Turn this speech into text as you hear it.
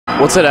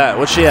What's it at?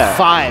 What's she at?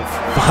 5. 5.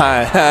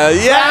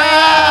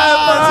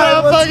 Yeah! That's what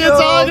I'm fucking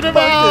talking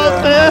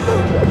about, man.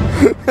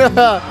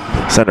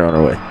 Send her on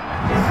her way.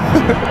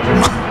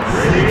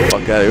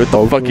 Fuck out of here. What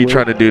the fuck you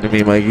trying to do to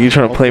me, Mike? You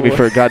trying to play me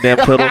for a goddamn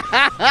fiddle?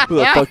 Who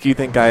the fuck you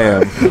think I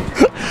am?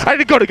 I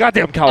didn't go to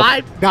goddamn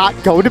California. I'm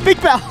not going to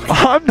Big Bell.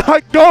 I'm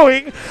not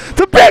going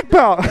to Big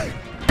Bell.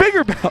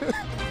 Bigger Bell.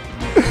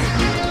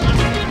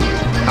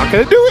 Not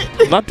gonna do it.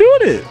 I'm not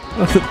doing it.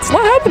 It's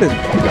not happening.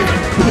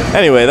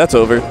 Anyway, that's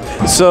over.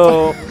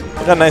 So,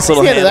 got a nice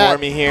little hand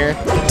warming here.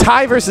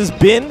 Ty versus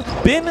Bin.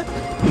 Bin,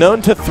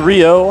 known to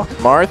 3-0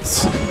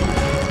 Marths,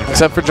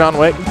 except for John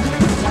Wick,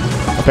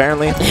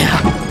 apparently.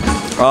 Yeah.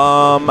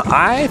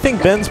 I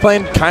think Ben's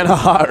playing kind of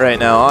hot right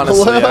now,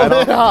 honestly. A little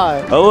bit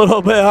hot. A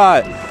little bit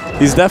hot.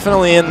 He's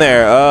definitely in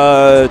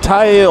there.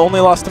 Ty only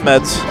lost to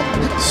Meds,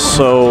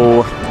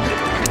 so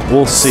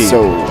we'll see.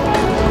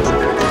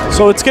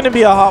 So it's going to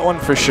be a hot one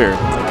for sure.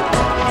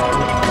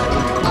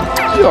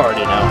 You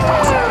already know.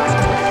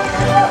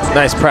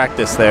 Nice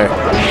practice there.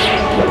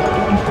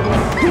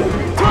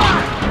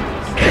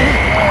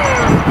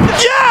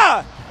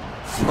 Yeah!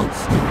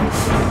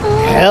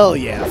 Hell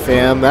yeah,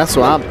 fam. That's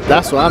what I'm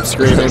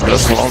screaming.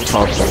 That's what I'm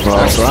talking about.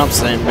 That's what I'm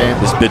saying, man.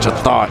 This bitch a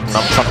thought, and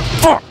I'm trying to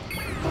fuck.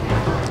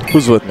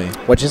 Who's with me?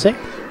 What'd you say?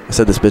 I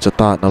said this bitch a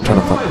thought, and I'm trying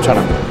to fuck.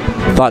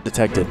 Thought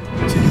detected.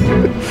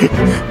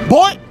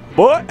 Boy!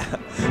 Boy!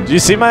 Did you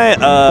see my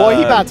Boy,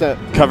 he about to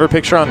cover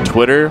picture on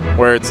Twitter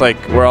where it's like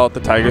we're all at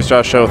the Tigers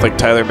Jaw show with like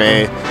Tyler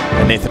May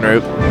and Nathan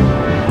Roop?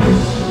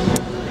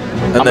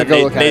 And then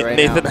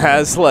Nathan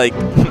has like,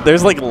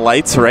 there's like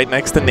lights right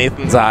next to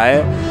Nathan's eye,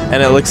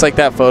 and it looks like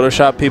that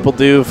Photoshop people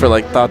do for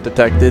like thought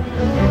detected.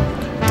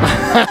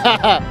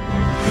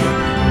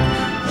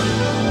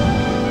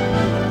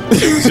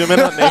 Zoom in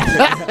on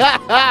Nathan.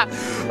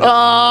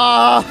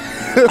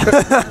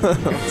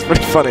 It's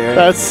pretty funny, right?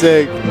 That's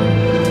sick.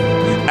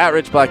 At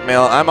Rich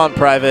Blackmail, I'm on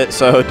private,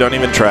 so don't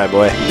even try,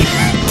 boy.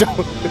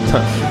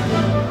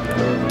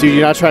 Dude,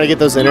 you're not trying to get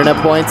those internet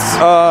points?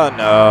 No.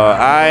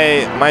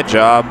 My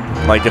job,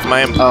 like if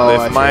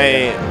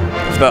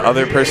if the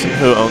other person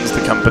who owns the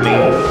company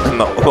and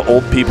the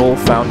old people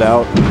found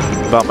out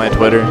about my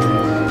Twitter,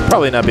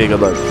 probably not be a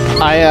good look.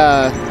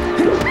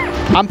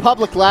 I'm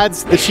Public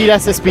Lads, the Sheet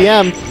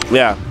SSBM.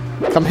 Yeah.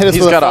 Come hit us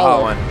with a follow. He's got a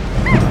hot one.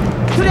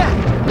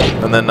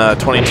 And then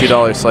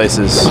 $22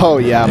 slices. Oh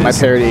yeah, my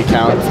parody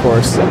account, of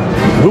course.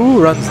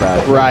 Who runs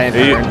that? Ryan.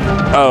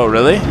 Oh,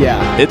 really?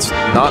 Yeah. It's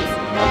not.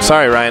 I'm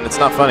sorry, Ryan. It's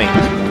not funny.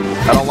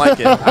 I don't like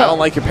it. I don't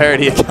like your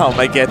parody account,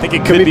 Mikey. I think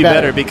it could be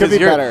better because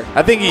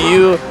I think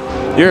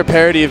you're a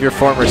parody of your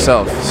former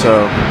self.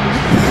 So.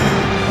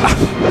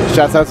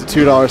 Shouts out to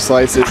 $2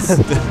 slices.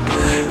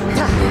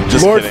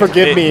 Lord,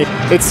 forgive me.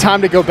 It's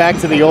time to go back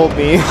to the old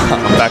me.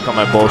 I'm back on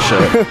my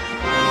bullshit.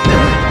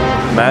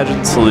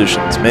 Imagine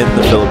Solutions, made in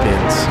the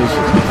Philippines.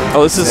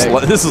 Oh, this is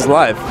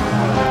live.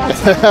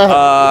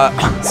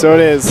 So it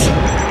is.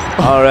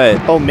 All right.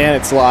 Oh man,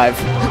 it's live.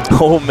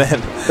 Oh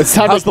man. It's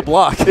time How's the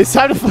block? It's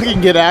time to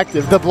fucking get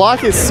active. The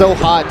block is so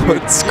hot,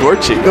 dude. It's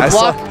scorching. The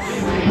block.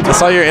 I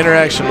saw your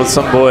interaction with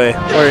some boy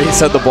where he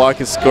said the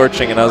block is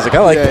scorching, and I was like,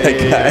 I like that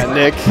guy. Yeah,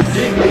 Nick.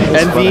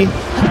 Envy.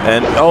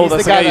 And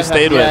that's the guy you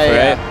stayed with,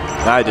 right?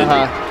 No, I didn't.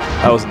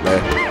 I wasn't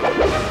there.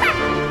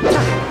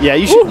 Yeah,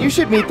 you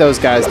should meet those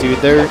guys, dude.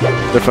 They're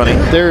funny.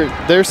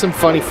 They're some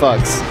funny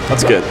fucks.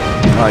 That's good.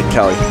 I like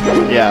Kelly.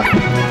 Yeah.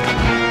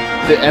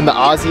 And the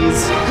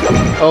Aussies.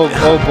 Oh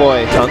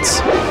boy.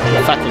 Cunts.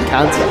 Fucking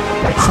cunts.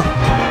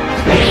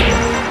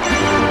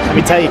 Let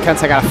me tell you,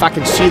 cunts, I got a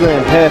fucking Sheila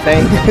in Perth,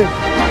 eh?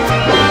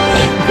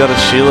 You got a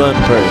Sheila in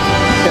Perth.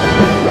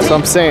 That's what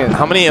I'm saying.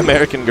 How many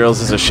American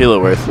girls is a Sheila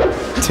worth?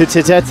 10.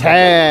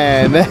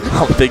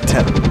 Oh, big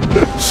 10.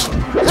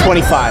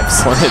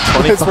 25s.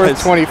 25s. It's worth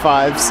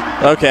 25s.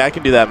 Okay, I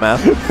can do that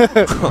math.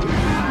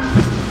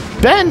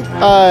 Ben,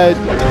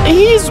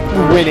 he's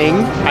winning,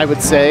 I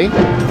would say.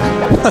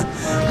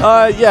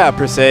 Yeah,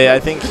 per se. I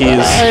think he's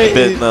a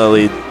bit in the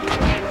lead.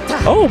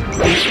 Oh,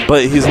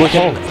 but he's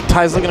looking.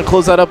 Ty's looking to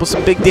close that up with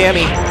some big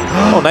Danny.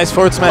 Oh, nice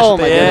forward smash at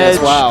the edge.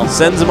 Goodness, wow.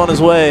 Sends him on his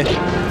way.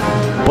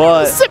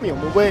 But send me on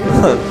my way.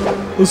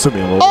 Send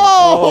me on my way.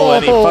 Oh,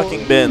 and he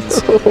fucking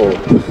bends.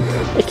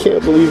 I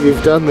can't believe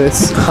you've done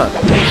this.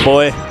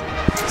 Boy,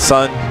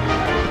 son.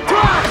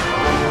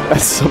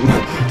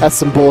 That's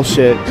some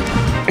bullshit.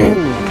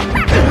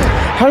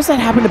 How does that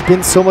happen to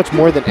Ben so much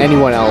more than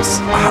anyone else?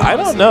 I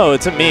don't know.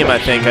 It's a meme, I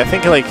think. I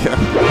think, like,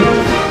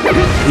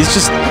 he's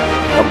just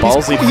a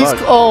ballsy fuck.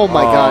 Oh,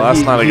 my God.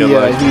 That's not a good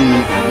look.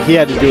 He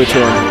had to do it to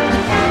him.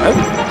 That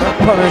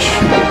punish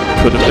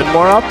could have been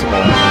more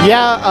optimal.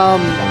 Yeah,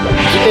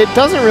 it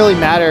doesn't really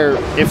matter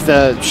if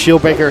the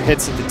shield breaker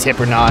hits at the tip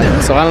or not.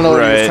 So I don't know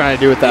what he was trying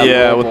to do with that.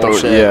 Yeah, with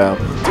bullshit.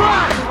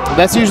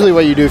 That's usually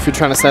what you do if you're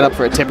trying to set up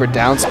for a tip or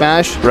down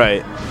smash.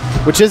 Right.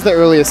 Which is the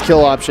earliest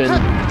kill option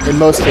in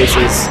most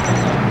cases.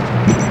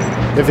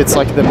 If it's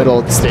like the middle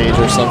of the stage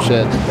or some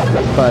shit.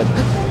 But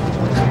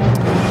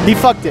he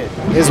fucked it,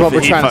 is what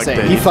we're trying to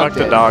say. He fucked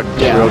the dog.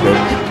 Yeah. Real good.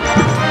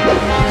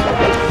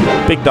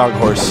 Big dog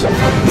horse.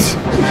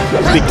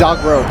 Big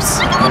dog ropes.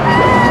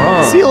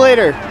 Oh. See you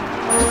later.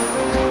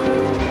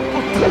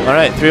 All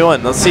right,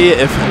 3-1. Let's see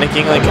if Nick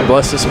Yingling can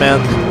bless this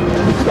man.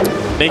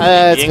 Nick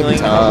It's gonna be Yingling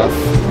tough.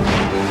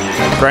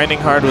 grinding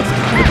hard with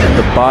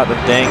the bot of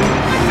Dang.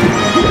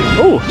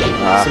 Ooh.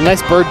 Some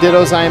nice bird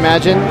dittos, I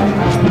imagine.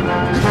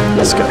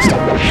 Disgusting.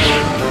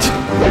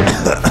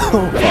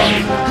 Oh,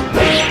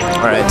 fuck.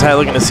 All right, Ty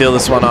looking to seal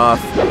this one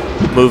off.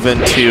 Move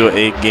into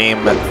a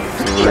game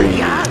 3.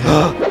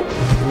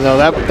 No,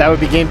 that would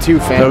be game 2,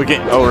 fam. No,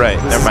 oh, right.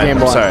 Never mind.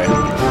 I'm sorry.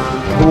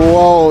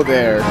 Whoa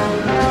there.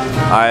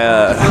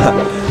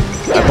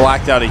 I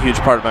blacked out a huge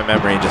part of my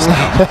memory just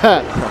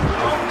now.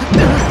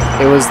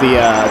 It was the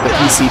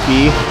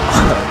PCP.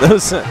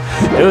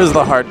 It was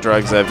the hard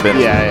drugs I've been.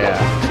 Yeah.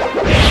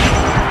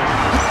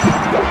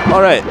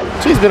 All right.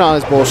 She's been on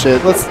his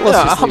bullshit. Let's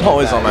Yeah, I'm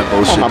always on my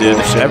bullshit, dude.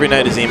 Every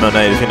night is emo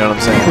night, if you know what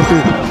I'm saying.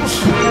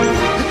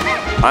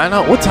 I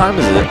know. What time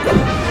is it?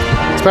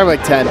 It's probably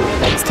like 10.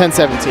 It's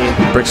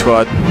 10:17. Brick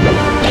Squad.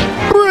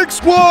 Brick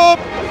Squad!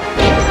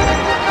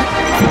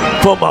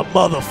 For my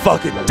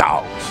motherfucking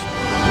dogs.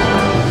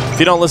 If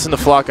you don't listen to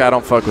Flocka, I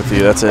don't fuck with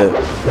you. That's it.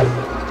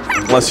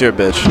 Unless you're a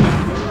bitch.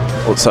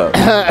 What's up?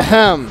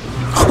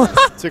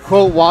 To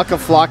quote Waka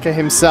Flocka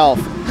himself,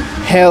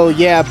 hell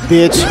yeah,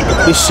 bitch.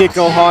 This shit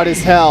go hard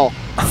as hell.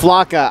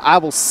 Flocka, I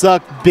will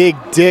suck big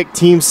dick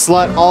team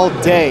slut all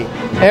day.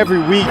 Every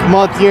week,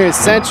 month, year, and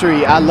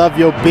century, I love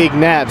your big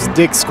naps,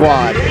 Dick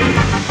Squad.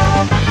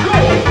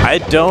 I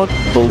don't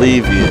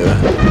believe you.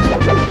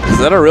 Is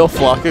that a real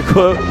Flocka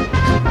quote?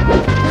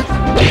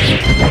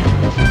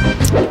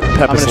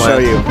 I'm gonna show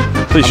you.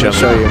 Please show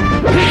you.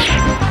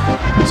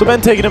 So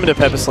Ben taking him into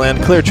Pepis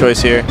Land. Clear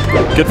choice here.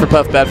 Good for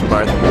Puff, bad for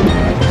Marth.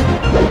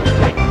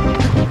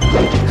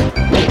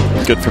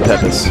 Good for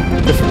Pepis.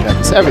 Good for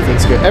Pepis.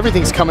 Everything's good.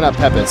 Everything's coming up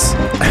Pepis.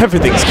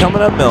 Everything's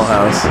coming up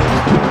Millhouse.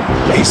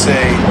 He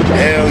say,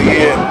 hell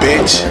yeah,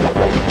 bitch.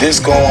 This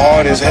go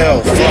hard as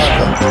hell,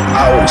 Flocka.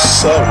 I will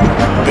suck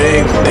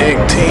big dick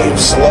team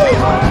slut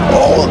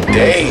all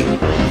day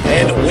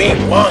and week,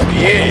 month,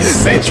 year,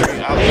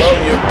 century. I love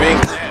your big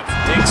naps,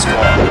 Dick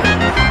Squad.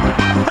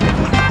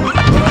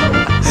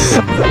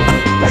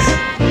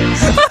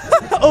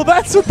 Oh,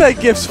 that's what that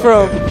gift's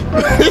from.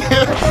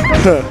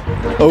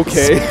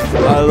 Okay.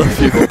 I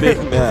love your big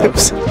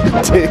naps.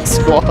 Dick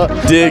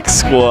Squad. Dick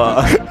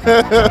Squad.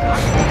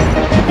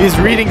 He's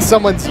reading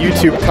someone's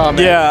YouTube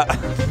comment. Yeah.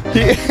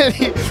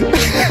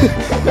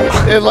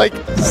 And like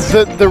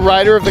the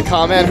writer of the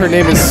comment, her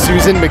name is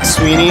Susan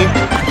McSweeney,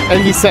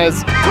 and he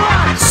says,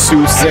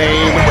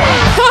 Suzanne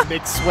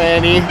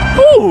McSweeney.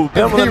 Ooh,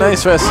 done with a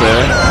nice rest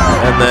there.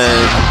 And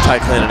then Ty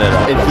cleaning it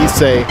up. And he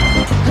say,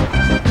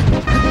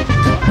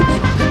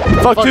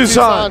 Fuck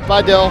Tucson.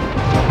 Bye, Dill.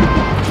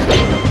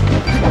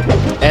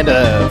 And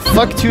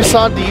fuck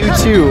Tucson to you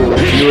too,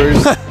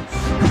 viewers.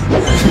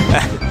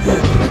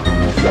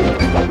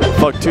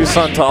 Fuck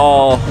Tucson to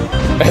all.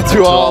 And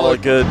to all a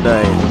good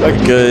night.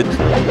 A good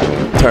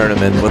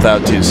tournament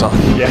without Tucson.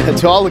 Yeah,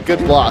 to all a good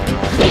block.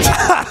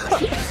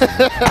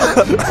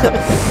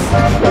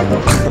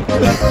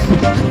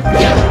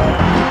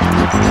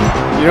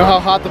 You know how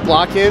hot the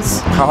block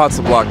is? How hot's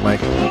the block,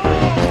 Mike?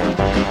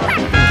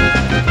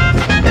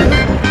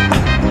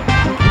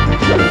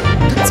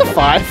 It's a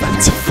 5.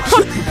 It's a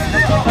 5.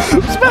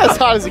 It's about as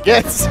hot as it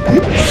gets.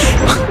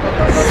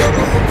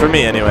 For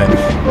me, anyway.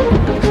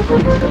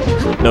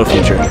 No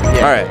future.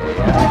 Yeah. All right.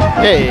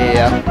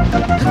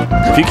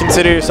 Yeah. If you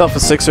consider yourself a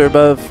 6 or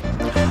above,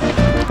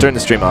 turn the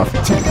stream off.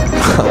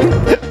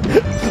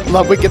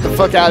 Ludwig, get the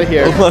fuck out of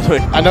here.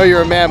 Ludwig. I know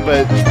you're a man,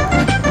 but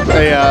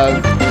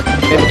an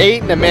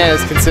 8 and a man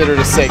is considered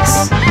a 6.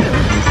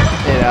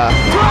 Yeah.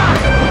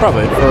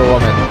 Probably. For a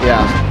woman,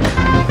 yeah.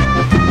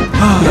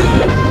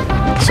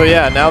 So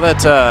yeah, now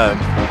that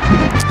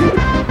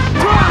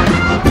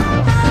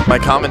my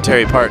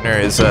commentary partner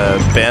is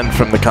banned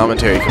from the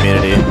commentary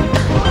community,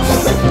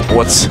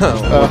 what's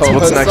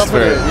next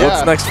for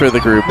what's next for the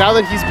group? Now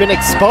that he's been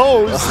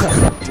exposed,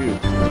 Dude,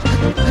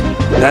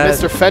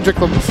 Mr. Fendrick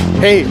Lamar.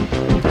 Hey,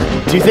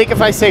 do you think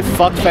if I say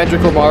fuck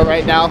Fendrick Lamar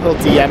right now, he'll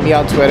DM me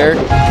on Twitter?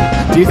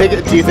 Do you think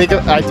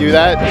I do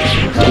that?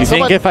 Do you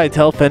think if I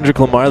tell Fendrick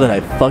Lamar that I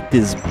fucked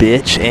his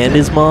bitch and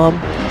his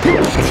mom,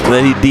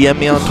 then he'd DM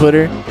me on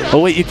Twitter? Oh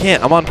wait, you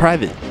can't. I'm on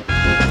private.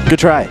 Good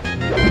try.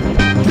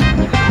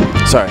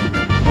 Sorry.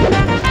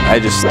 I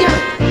just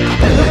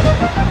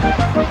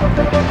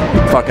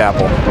fuck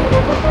Apple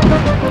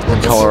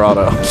in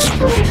Colorado.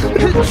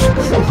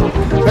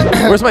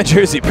 Where's my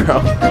jersey,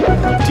 bro?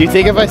 Do you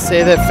think if I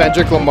say that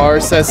Fendrick Lamar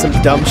says some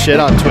dumb shit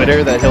on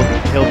Twitter that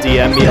he'll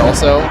DM me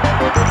also?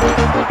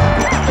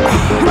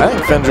 I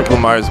think Fendrick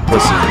Lamar is a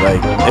pussy.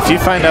 Like, if you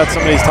find out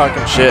somebody's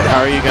talking shit, how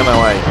are you gonna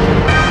like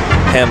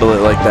handle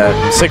it like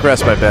that? Sick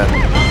rest by Ben.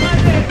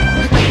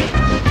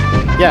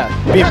 Yeah,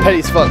 being petty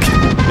as fuck.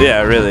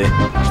 Yeah, really.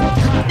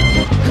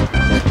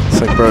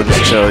 It's like, bro,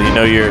 just chill. You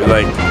know, you're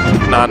like,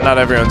 not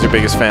everyone's your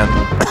biggest fan.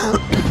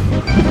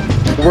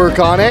 Work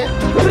on it.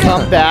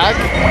 Come back.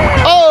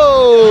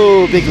 Oh!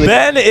 Oh, big lead.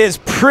 Ben is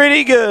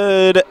pretty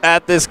good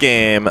at this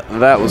game.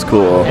 That was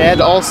cool. And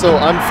also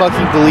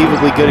unfucking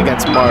believably good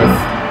against Marth.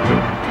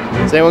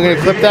 Is anyone gonna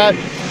clip that?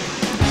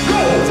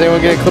 Is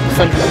anyone gonna clip the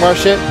Kendrick Lamar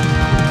shit?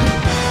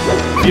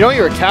 You know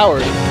you're a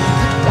coward.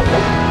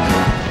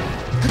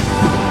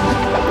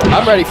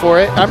 I'm ready for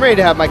it. I'm ready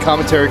to have my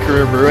commentary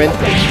career ruined.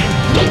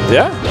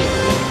 Yeah?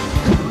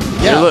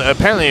 Yeah.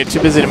 Apparently you're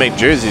too busy to make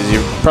jerseys.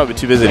 You're probably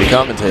too busy to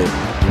commentate.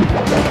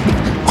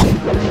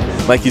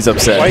 Like he's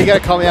upset. Why you gotta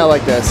call me out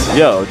like this?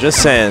 Yo,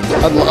 just saying.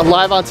 I'm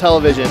live on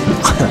television.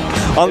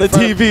 On the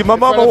TV, my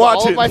mama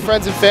watching. All of my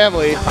friends and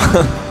family.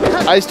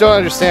 I just don't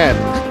understand.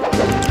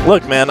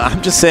 Look, man,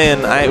 I'm just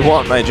saying I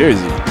want my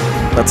jersey.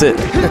 That's it.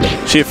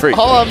 She a freak.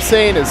 All I'm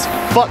saying is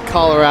fuck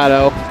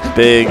Colorado.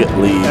 Big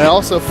league. And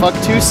also fuck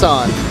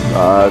Tucson.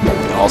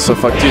 Also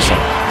fuck Tucson.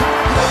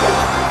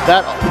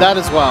 That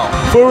as well.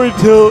 Forward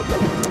tilt.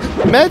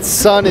 Med's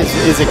son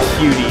is a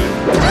cutie.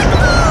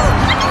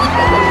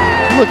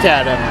 Look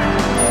at him.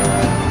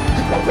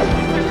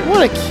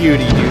 What a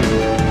cutie,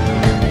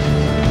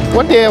 dude.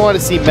 One day I want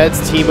to see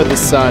Med's team with his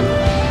son.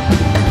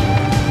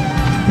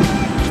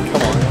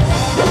 Come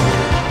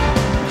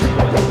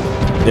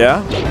on.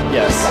 Yeah?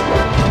 Yes.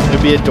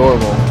 It'd be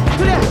adorable.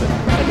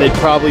 And they'd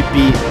probably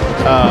beat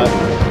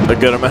A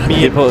good amount of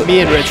people.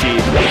 me and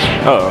Richie.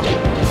 Oh.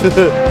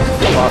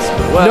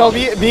 Possibly. Well, No,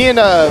 me and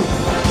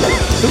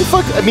who the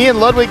fuck? Me and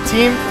Ludwig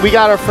team. We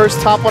got our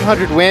first top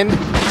 100 win.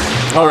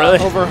 Oh, really?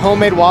 Over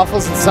homemade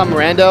waffles and some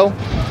rando.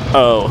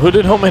 Oh, who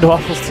did Homemade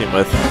Waffles team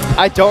with?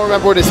 I don't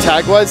remember what his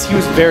tag was. He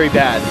was very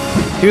bad.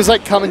 He was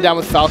like coming down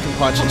with Falcon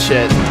Punch and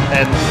shit,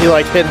 and he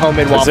like hit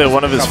homemade waffles. Is it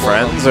one of his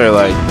friends or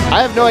like?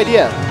 I have no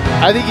idea.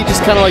 I think he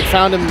just kind of like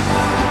found him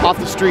off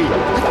the street.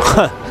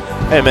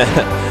 Hey man,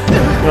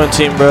 you want a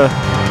team, bro?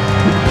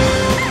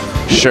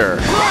 Sure.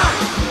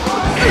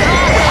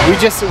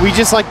 We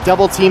just like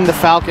double teamed the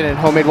Falcon, and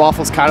homemade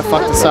waffles kind of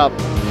fucked us up.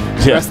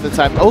 The rest of the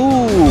time.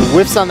 Oh,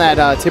 whiffs on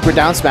that tipper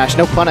down smash.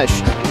 No punish.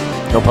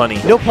 No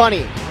punny. No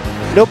punny.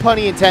 No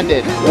punny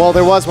intended. Well,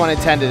 there was one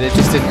intended. It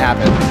just didn't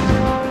happen.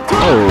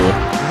 Oh.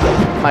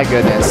 My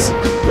goodness.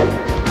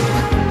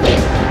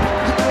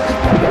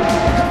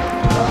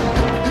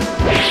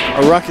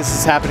 A ruckus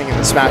is happening in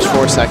the Smash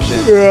 4 section.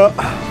 Yeah.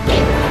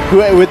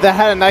 That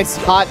had a nice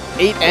hot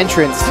 8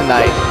 entrants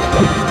tonight.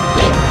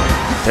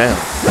 Damn.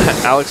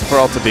 Alex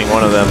Peralta being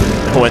one of them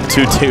went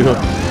 2-2.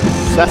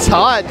 That's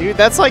hot, dude.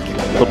 That's like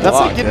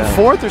getting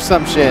fourth or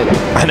some shit.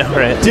 I know,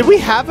 right? Did we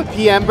have a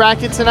PM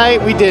bracket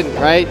tonight? We didn't,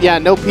 right? Yeah,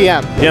 no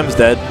PM. PM's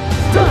dead.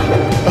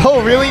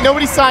 Oh, really?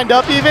 Nobody signed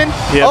up even?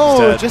 PM's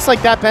dead. Just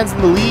like that, Ben's in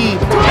the lead.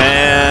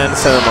 And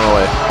send them on the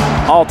way.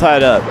 All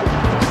tied up.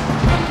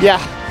 Yeah.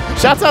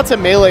 Shouts out to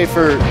Melee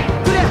for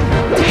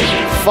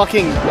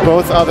fucking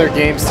both other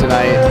games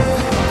tonight.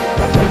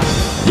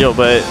 Yo,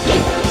 but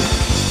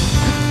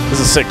this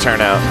is a sick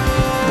turnout.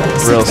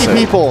 Real 60 sick.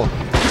 people.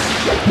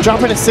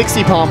 Dropping a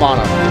 60 palm on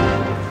him.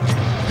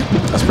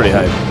 That's pretty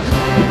hype.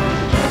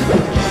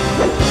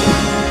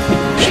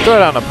 Should throw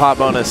it on a pop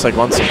bonus like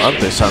once a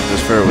month or something,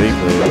 just for a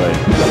weekly. Like,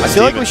 I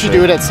feel like we should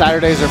do it at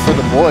Saturdays or for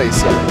the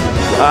boys.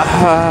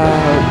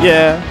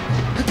 Yeah.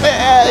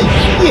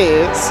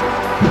 Yes.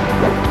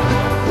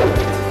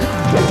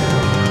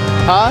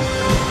 Huh?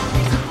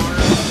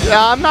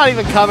 Yeah, I'm not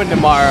even coming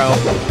tomorrow.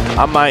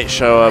 I might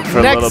show up for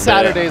a little bit. Next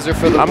Saturdays are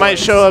for the boys. I might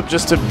show up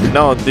just to.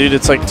 No, dude,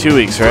 it's like 2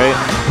 weeks, right?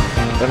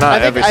 They're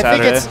not every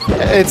Saturday. I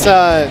think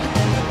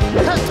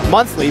it's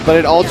monthly, but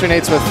it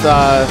alternates with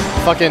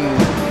fucking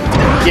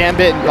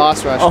Gambit and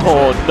Boss Rush.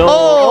 Oh no!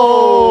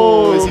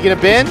 Oh, is he gonna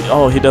bin?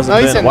 Oh, he doesn't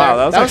bin. In wow,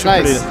 there. that was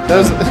nice. That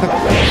was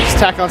just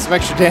tack on some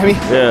extra damage.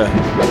 Yeah,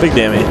 big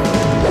damage.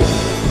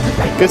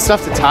 Good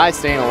stuff to Ty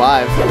staying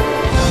alive.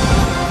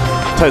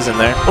 Ty's in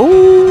there.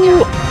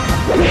 Ooh.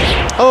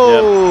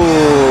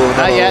 Oh, yep.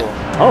 not yet.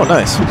 Oh,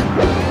 nice.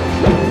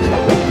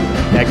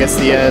 Yeah, I guess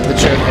the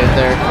choke hit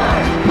there.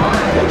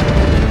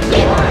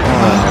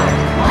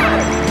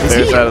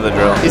 There's out of the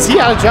drill. Is he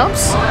out of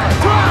jumps?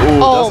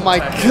 Ooh, oh my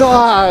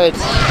god.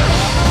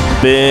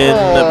 Ben.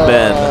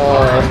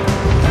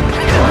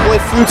 Boy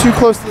flew too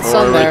close to the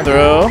sun there.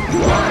 Throw.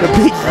 The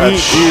big That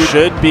yeet, dude.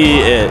 should be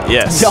it.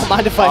 Yes. Don't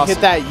mind if I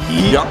hit that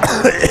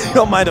yeet?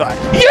 Don't mind if I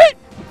yeet.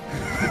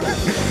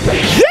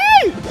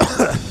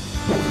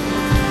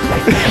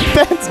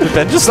 Did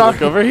Ben just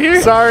knock over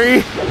here?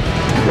 Sorry.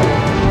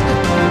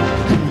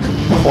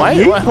 Why'd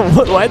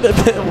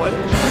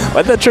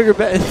that trigger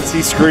Ben? Does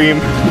he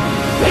scream?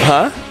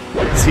 Huh?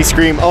 Does he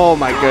scream? Oh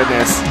my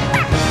goodness.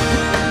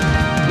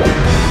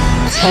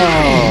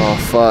 Oh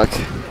fuck.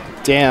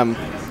 Damn.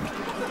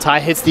 Ty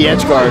hits the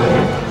edge guard.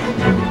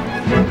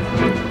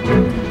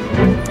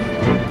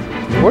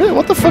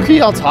 What the fuck are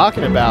y'all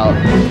talking about?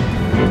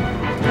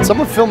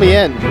 Someone fill me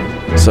in.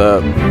 What's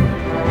up?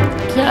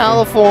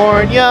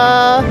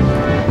 California.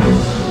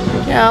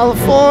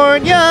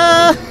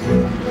 California.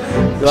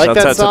 You like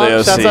Shouts that out song? to the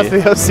OC. Shouts out to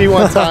the OC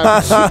one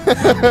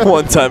time.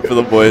 One time for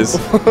the boys.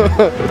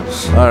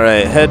 All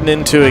right, heading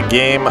into a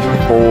game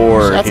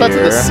 4 Shouts out to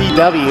the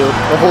CW,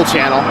 the whole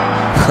channel.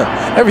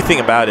 Everything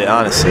about it,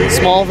 honestly.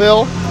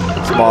 Smallville.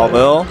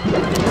 Smallville.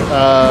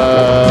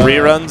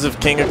 Reruns of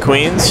King of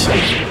Queens.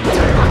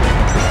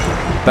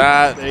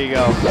 That. There you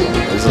go.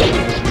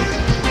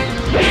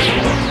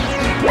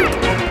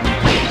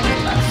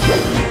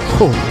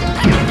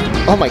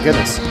 Oh my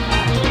goodness.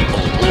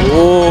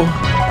 Oh.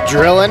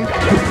 Drilling.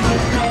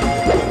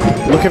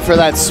 Looking for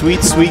that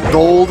sweet, sweet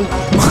gold.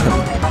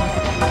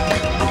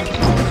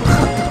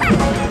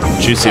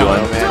 Juicy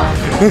one.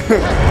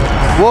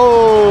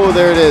 Whoa,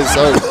 there it is.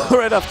 Oh.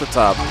 Right off the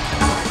top.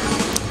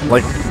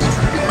 Like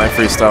my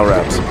freestyle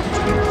raps.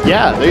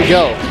 Yeah, there you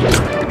go.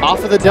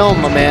 Off of the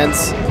dome, my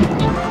mans.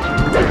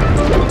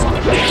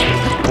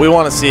 We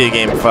want to see a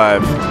game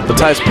 5. But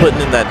Ty's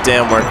putting in that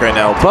damn work right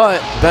now.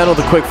 But Ben with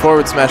a quick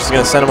forward smash is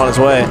going to send him on his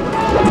way.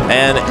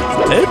 And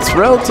it's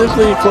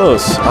relatively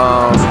close.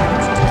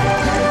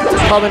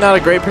 Probably not a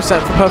great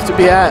percent for Puff to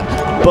be at.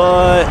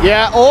 But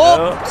yeah.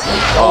 Oh,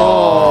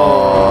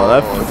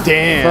 that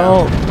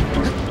damn.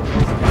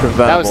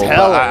 Preventable. That was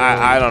hell.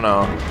 I don't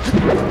know.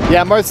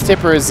 Yeah, Marth's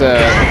tipper is a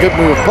good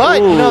move,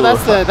 but you know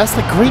that's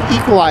the great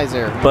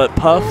equalizer. But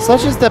Puff,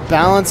 such as the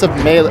balance of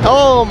melee.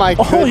 Oh my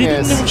goodness! Oh, he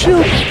didn't even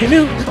shield. He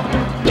knew.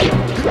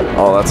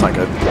 Oh, that's not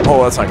good.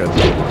 Oh, that's not good.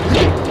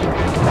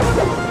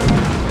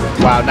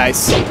 Wow,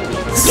 nice.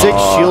 Sick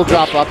shield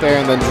drop up air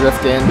and then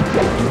drift in.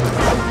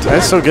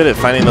 Ty's so good at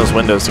finding those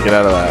windows to get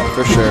out of that.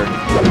 For sure.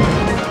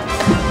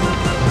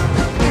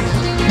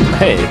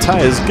 Hey,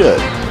 Ty is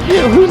good.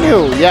 Yeah, who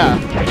knew? Yeah.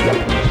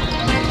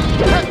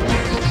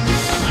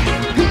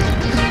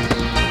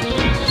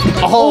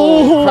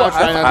 Oh, crouch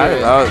right under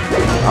it. I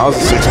was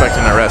just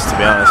expecting a rest, to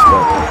be honest,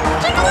 but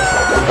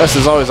rest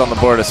is always on the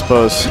board, I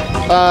suppose.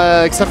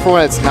 Except for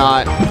when it's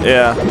not.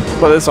 Yeah,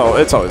 but it's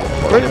always on the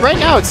board. Right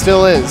now, it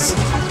still is,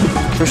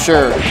 for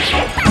sure.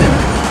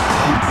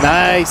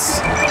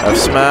 Nice. F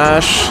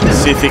smash.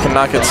 See if he can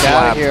not get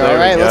slapped. There All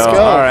right, let's go.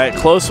 All right,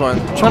 close one.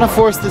 Trying to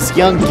force this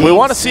young game. We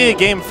want to see a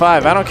game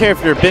 5. I don't care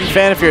if you're a Bin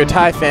fan, if you're a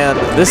Ty fan.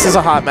 This is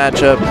a hot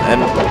matchup,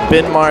 and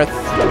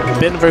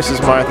Bin versus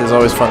Marth is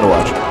always fun to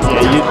watch.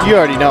 Yeah, you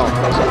already know.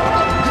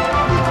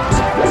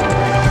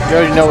 You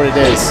already know what it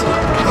is.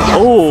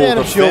 Oh,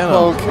 Phantom shield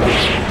poke.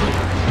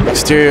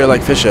 Exterior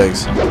like fish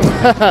eggs.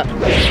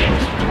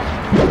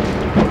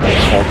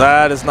 Oh,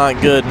 that is not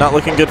good. Not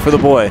looking good for the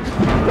boy.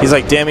 He's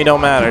like, damn, he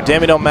don't matter.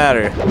 Damn, he don't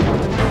matter.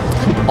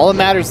 All that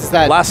matters is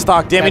that last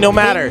stock. Damn, he don't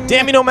matter.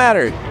 Damn, he don't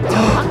matter.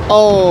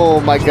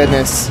 Oh my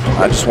goodness.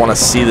 I just want to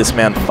see this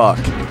man fuck.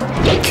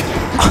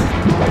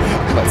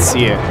 Let's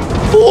see it.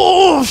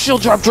 Oh,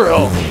 shield drop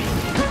drill.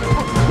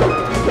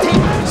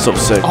 So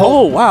sick.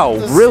 Oh, wow.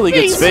 Really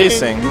good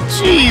spacing.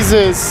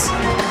 Jesus.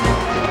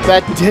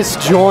 That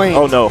disjoint.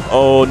 Oh, no.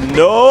 Oh,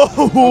 no.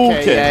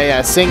 Okay.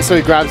 Yeah. Sing so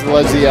he grabs the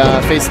ledge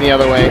facing the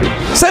other way.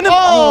 Send him.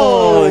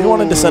 Oh, he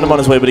wanted to send him on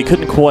his way, but he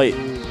couldn't quite.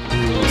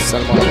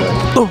 Send him on his way.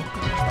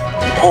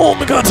 Oh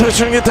my god, Ty's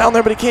trying to get down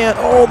there, but he can't.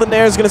 Oh, the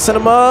Nair's going to send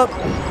him up.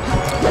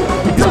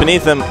 He's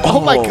beneath him. Oh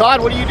my god,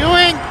 what are you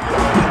doing?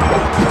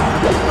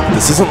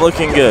 This isn't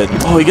looking good.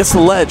 Oh, he gets the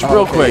ledge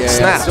real quick.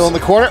 Snaps. Still in the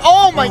corner.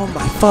 Oh my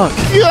fuck.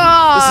 God. This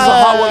is a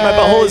hot one. My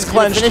butthole is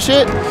clenched. Finish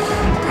it.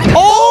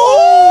 Oh!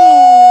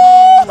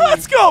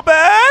 Let's go,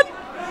 man.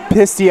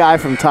 Pissed eye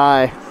from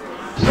Ty.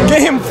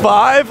 Game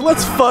 5.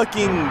 Let's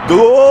fucking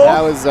go.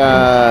 That was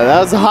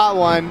a hot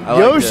one.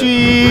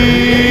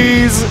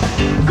 Yoshi's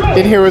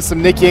in here with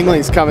some Nick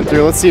Yinglings coming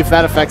through. Let's see if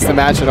that affects the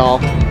match at all.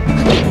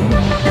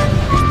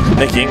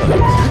 Nick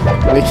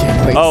Yinglings. Nick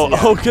Yinglings.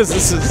 Oh, because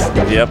this is.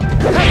 Yep.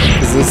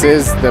 Because this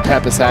is the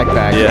Peppa SAK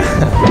pack. Yeah.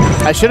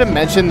 I should have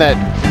mentioned that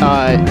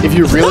if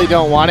you really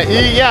don't want it,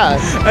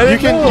 you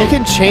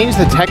can change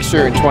the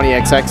texture in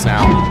 20XX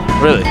now.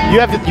 Really? You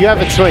have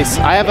a choice.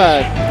 I have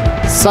a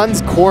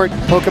Suns Court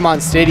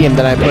Pokemon Stadium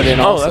that I put in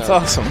also. Oh, that's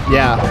awesome.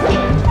 Yeah.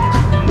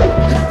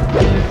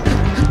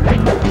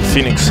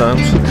 Phoenix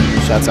Suns.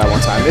 Shouts out one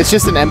time. It's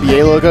just an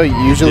NBA logo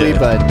usually,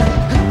 but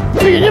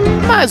figured you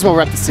might as well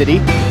rep the city.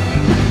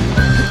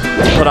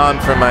 Put on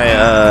for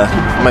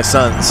my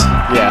sons.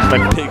 Yeah. My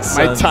big sons.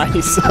 My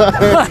tiny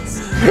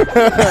sons.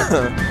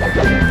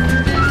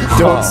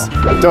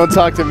 Don't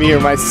talk to me or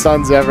my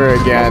sons ever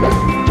again.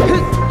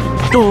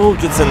 Oh,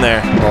 gets in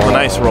there. Oh, a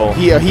nice roll.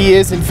 He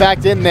is, in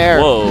fact, in there.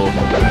 Whoa.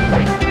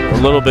 A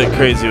little bit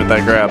crazy with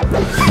that grab.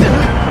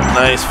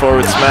 Nice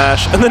forward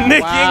smash. And the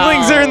Nick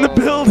Yinglings are in the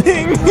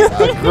building.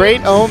 A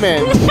great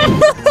omen.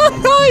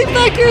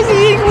 Back here's the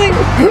Yingling.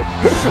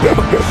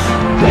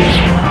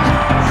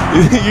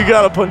 You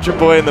gotta punch your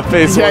boy in the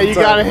face. Yeah, you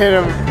gotta hit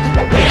him.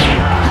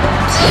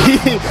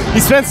 He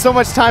spends so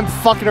much time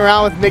fucking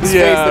around with Nick's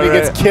face that he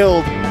gets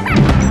killed.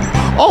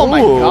 Oh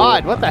my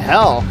god, what the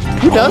hell?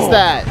 Who does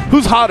that?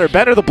 Who's hotter,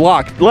 Ben or the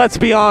block? Let's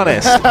be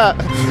honest.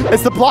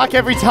 It's the block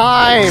every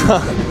time.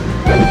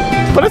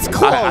 But it's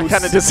close. I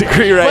kind of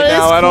disagree right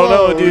now. I don't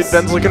know, dude.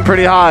 Ben's looking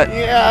pretty hot.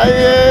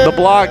 Yeah. The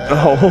block.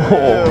 Oh.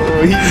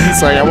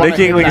 He's like, Nick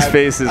Yingling's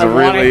face is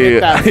really.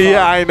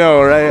 Yeah, I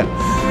know, right?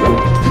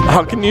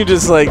 How can you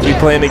just like be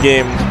playing a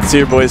game to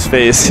your boy's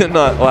face and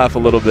not laugh a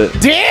little bit?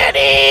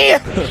 Danny!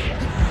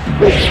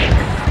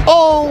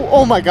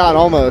 Oh my god,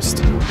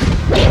 almost.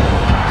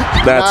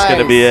 That's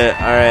gonna be it.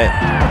 All right.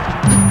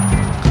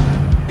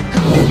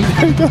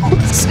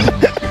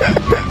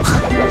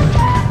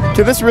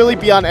 Can this really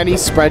be on any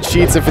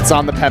spreadsheets if it's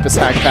on the Peppa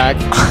Snack pack?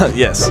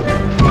 Yes.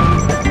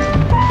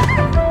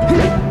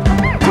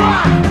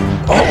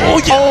 Oh,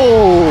 yeah.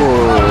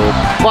 Oh,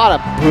 bada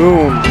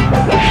boom.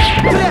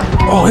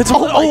 Oh, it's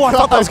oh, I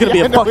thought that was gonna be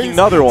a fucking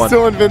another one.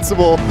 Still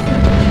invincible.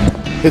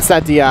 It's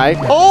that DI.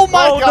 Oh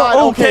my god.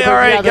 No. Okay, all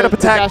right. Get up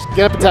attack.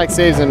 Get up attack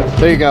saves him.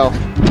 There you go.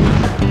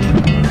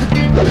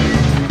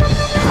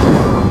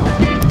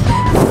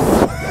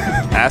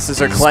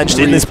 Asses are clenched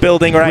in this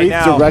building right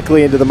now.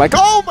 Directly into the mic.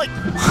 Oh my.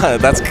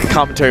 That's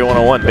commentary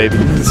 101, baby.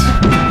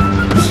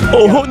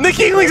 Oh, Nick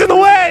Engling's in the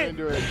way.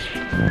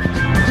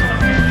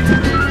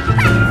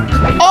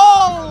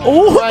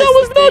 Oh, Christ, that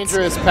was nuts.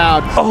 Dangerous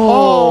pound.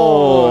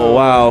 Oh,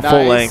 wow, nice.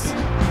 full length.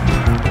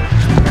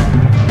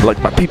 Like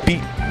my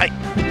pee-pee.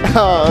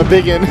 Oh,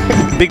 big in.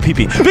 Big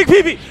pee-pee. Big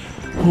pee-pee.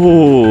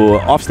 Ooh,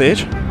 off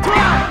stage.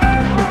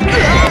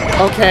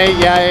 Okay,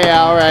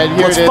 yeah, all right.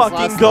 Here Let's it is.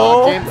 fucking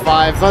go. Game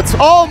 5. Let's.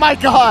 Oh my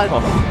god.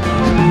 Oh.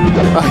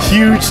 A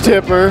huge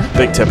tipper.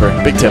 Big tipper.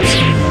 Big tips.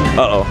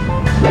 Uh-oh.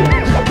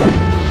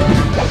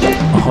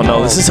 Oh,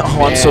 no, this is.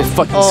 Oh, I'm so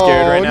fucking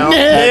scared right now.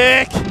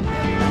 Nick!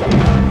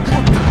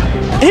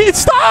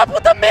 Stop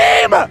with the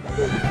meme!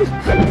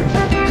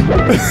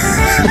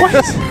 What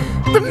is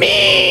the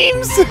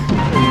memes?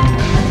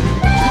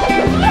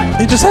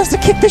 He just has to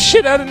kick the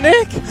shit out of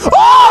Nick.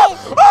 Oh!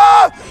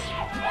 Oh!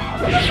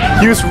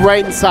 He was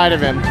right inside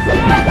of him.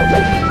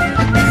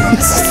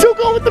 He's still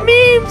going with the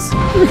memes.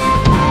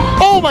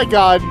 Oh my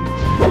god.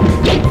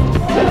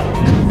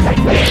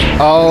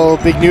 Oh,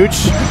 big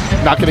nooch.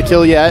 Not gonna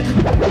kill yet.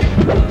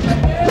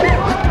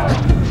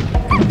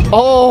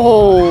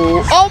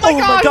 Oh! Oh my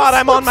god! Oh my god,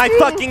 I'm on my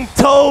fucking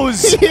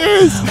toes! He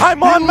is!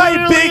 I'm on my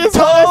big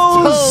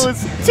toes!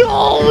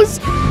 Toes!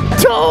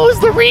 Toes!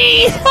 The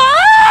re!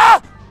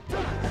 Ah!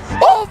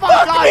 Oh my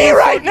Fuck god! me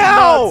right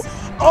now! Nuts.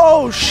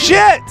 Oh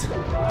shit!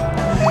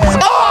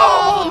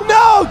 Oh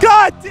no!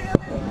 God damn!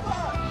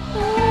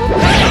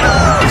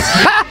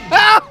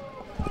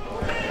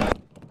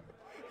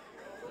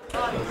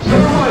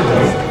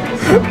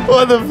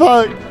 What the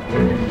fuck?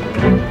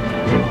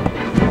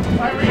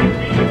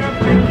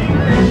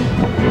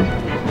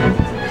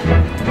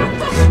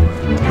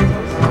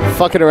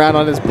 Fucking around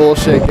on his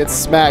bullshit, gets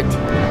smacked.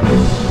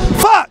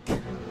 Fuck!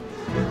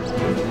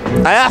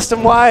 I asked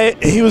him why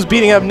he was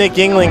beating up Nick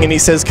Yingling, and he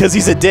says, "Cause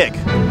he's a dick."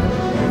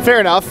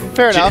 Fair enough.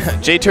 Fair enough.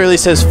 Jay Turley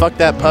says, "Fuck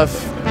that, Puff."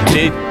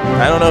 Jay,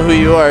 I don't know who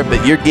you are,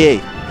 but you're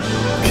gay.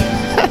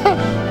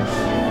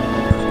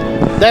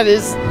 That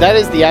is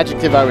the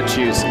adjective I would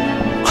choose.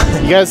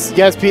 You guys,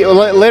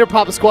 later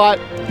Papa Squat.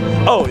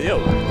 Oh,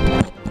 yo.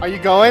 Are you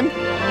going? Of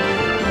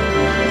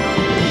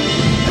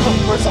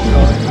course I'm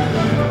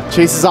going.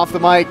 Chase is off the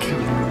mic.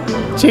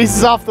 Chase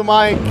is off the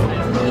mic.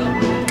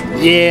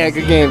 Yeah,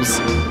 good games.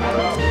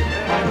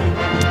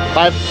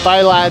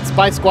 Bye, lads.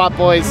 Bye, Squat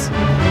boys.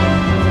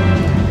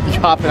 You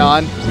hopping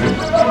on?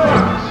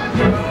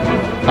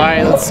 All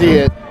right, let's see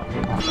it.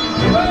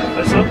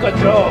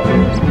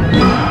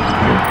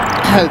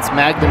 It's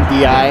Magnum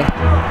DI.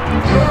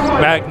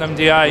 Magnum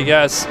DI,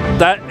 yes.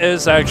 That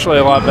is actually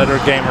a lot better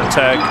gamer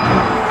tag.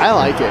 I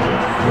like it.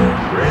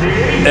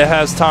 It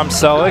has Tom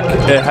Selleck,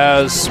 it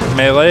has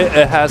Melee,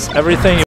 it has everything